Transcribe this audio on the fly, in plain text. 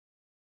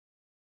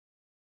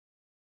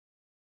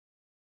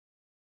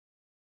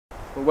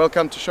Well,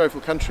 welcome to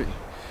Schöffel Country.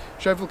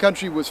 Schöffel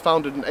Country was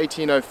founded in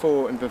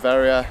 1804 in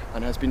Bavaria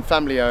and has been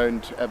family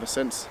owned ever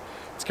since.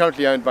 It's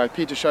currently owned by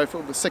Peter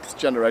Schöffel, the 6th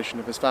generation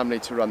of his family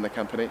to run the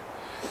company.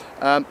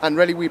 And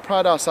really we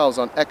pride ourselves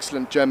on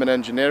excellent German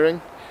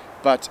engineering,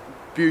 but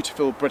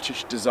beautiful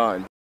British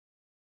design.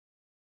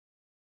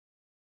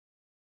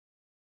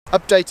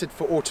 Updated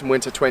for autumn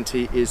winter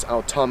 20 is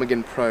our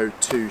Ptarmigan Pro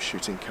 2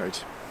 shooting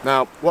coat.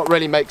 Now what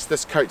really makes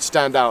this coat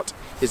stand out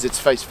is its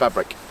face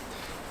fabric.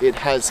 It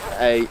has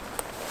a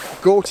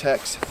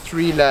GORE-TEX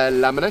 3-layer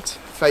laminate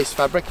face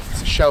fabric.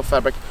 It's a shell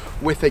fabric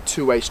with a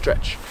two-way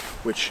stretch,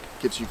 which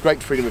gives you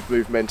great freedom of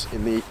movement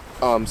in the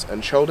arms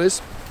and shoulders.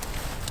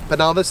 But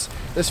now this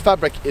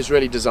fabric is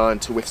really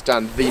designed to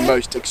withstand the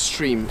most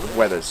extreme of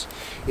weathers.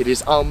 It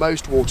is our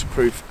most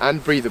waterproof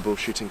and breathable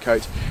shooting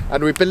coat,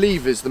 and we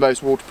believe is the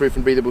most waterproof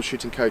and breathable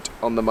shooting coat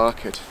on the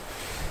market.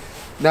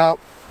 Now,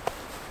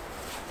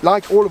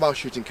 like all of our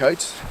shooting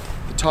coats,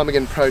 the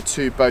Ptarmigan Pro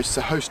 2 boasts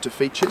a host of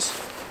features,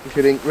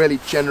 including really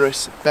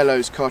generous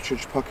bellows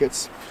cartridge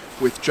pockets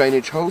with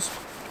drainage holes,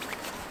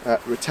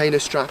 retainer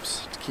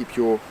straps to keep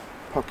your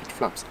pocket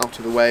flaps out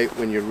of the way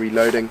when you're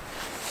reloading,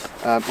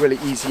 really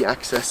easy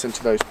access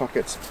into those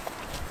pockets.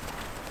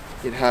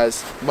 It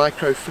has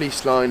micro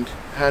fleece lined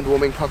hand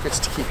warming pockets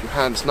to keep your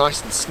hands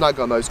nice and snug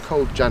on those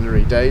cold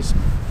January days.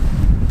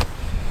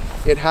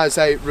 It has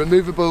a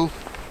removable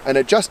and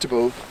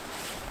adjustable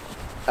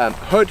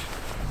hood,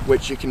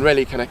 which you can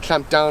really kind of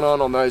clamp down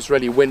on those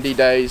really windy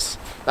days.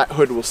 That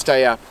hood will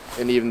stay up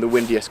in even the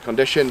windiest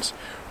conditions,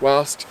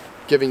 whilst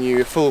giving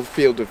you a full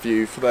field of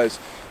view for those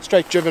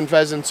straight driven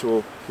pheasants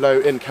or low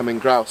incoming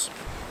grouse.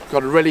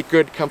 Got a really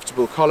good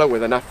comfortable collar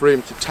with enough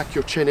room to tuck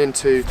your chin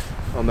into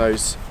on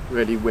those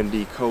really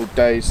windy cold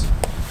days.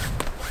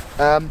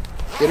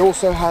 It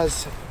also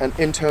has an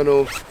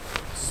internal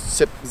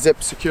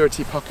zip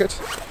security pocket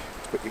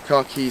to put your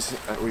car keys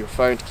or your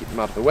phone to keep them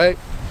out of the way.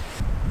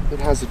 It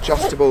has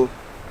adjustable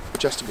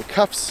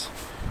cuffs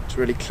to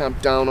really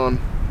clamp down on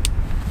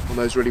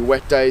those really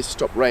wet days,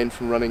 stop rain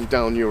from running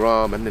down your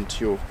arm and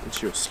into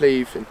your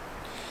sleeve.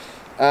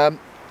 And,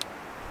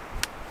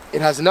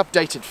 it has an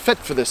updated fit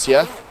for this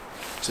year.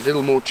 It's a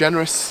little more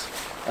generous,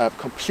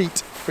 complete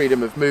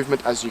freedom of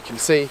movement, as you can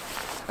see,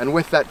 and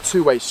with that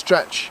two-way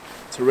stretch,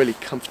 it's a really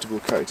comfortable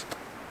coat.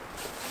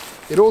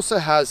 It also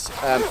has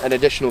an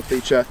additional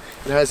feature.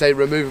 It has a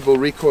removable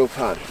recoil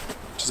pad,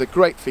 which is a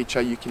great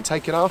feature. You can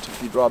take it out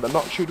if you'd rather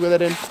not shoot with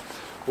it in,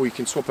 or you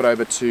can swap it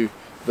over to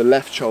the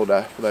left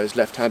shoulder for those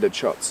left-handed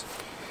shots.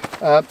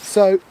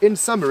 So in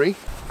summary,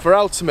 for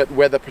ultimate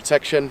weather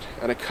protection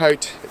and a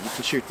coat that you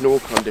can shoot in all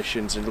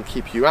conditions and it'll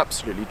keep you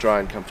absolutely dry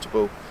and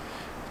comfortable,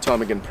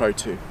 Ptarmigan Pro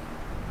 2.